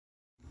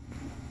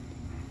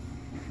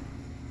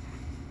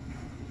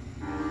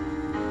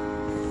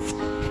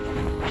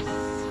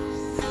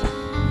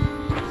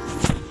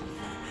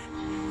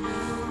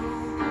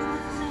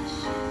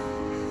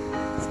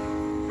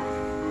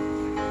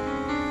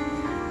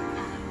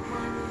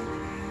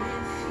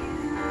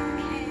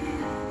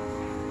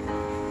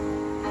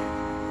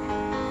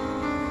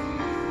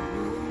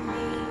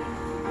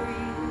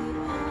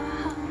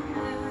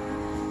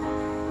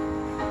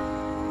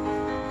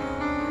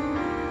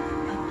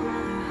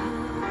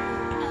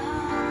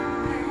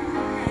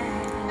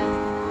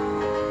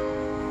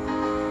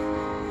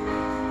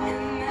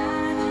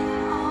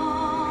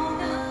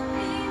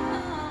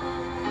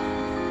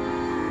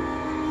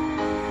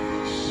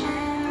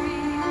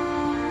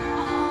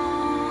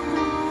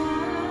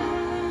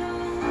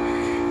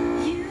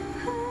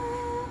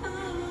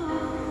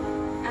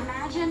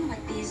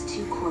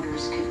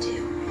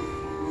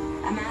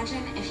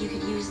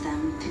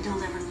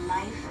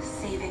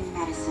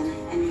medicine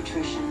and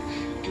nutrition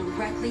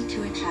directly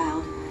to a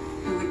child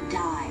who would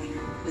die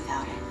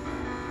without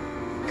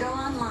it. Go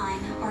online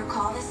or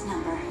call this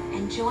number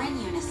and join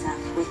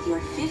UNICEF with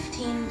your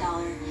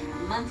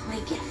 $15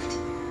 monthly gift.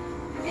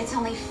 It's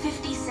only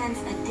 50 cents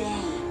a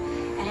day,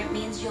 and it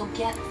means you'll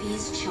get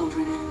these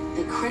children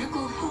the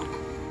critical help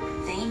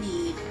they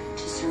need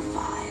to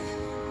survive.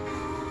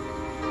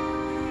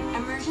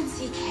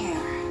 Emergency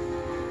care,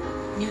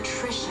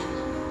 nutrition,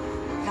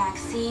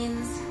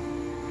 vaccines,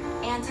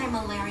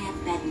 anti-malaria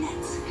bed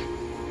nets,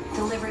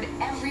 delivered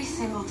every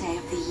single day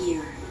of the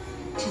year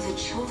to the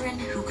children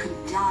who could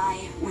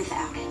die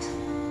without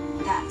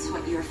it. That's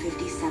what your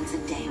 50 cents a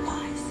day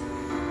buys.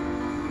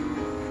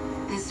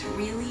 This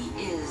really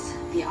is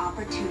the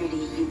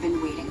opportunity you've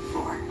been waiting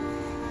for.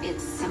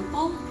 It's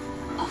simple,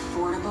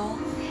 affordable,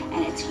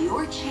 and it's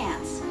your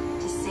chance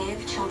to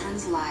save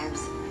children's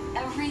lives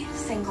every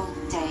single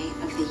day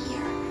of the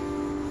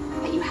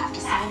year. But you have to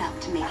sign up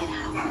to make it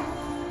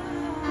happen.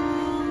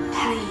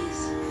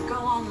 Please, go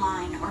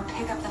online or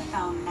pick up the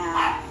phone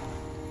now.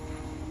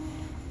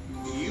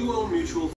 You own Mutual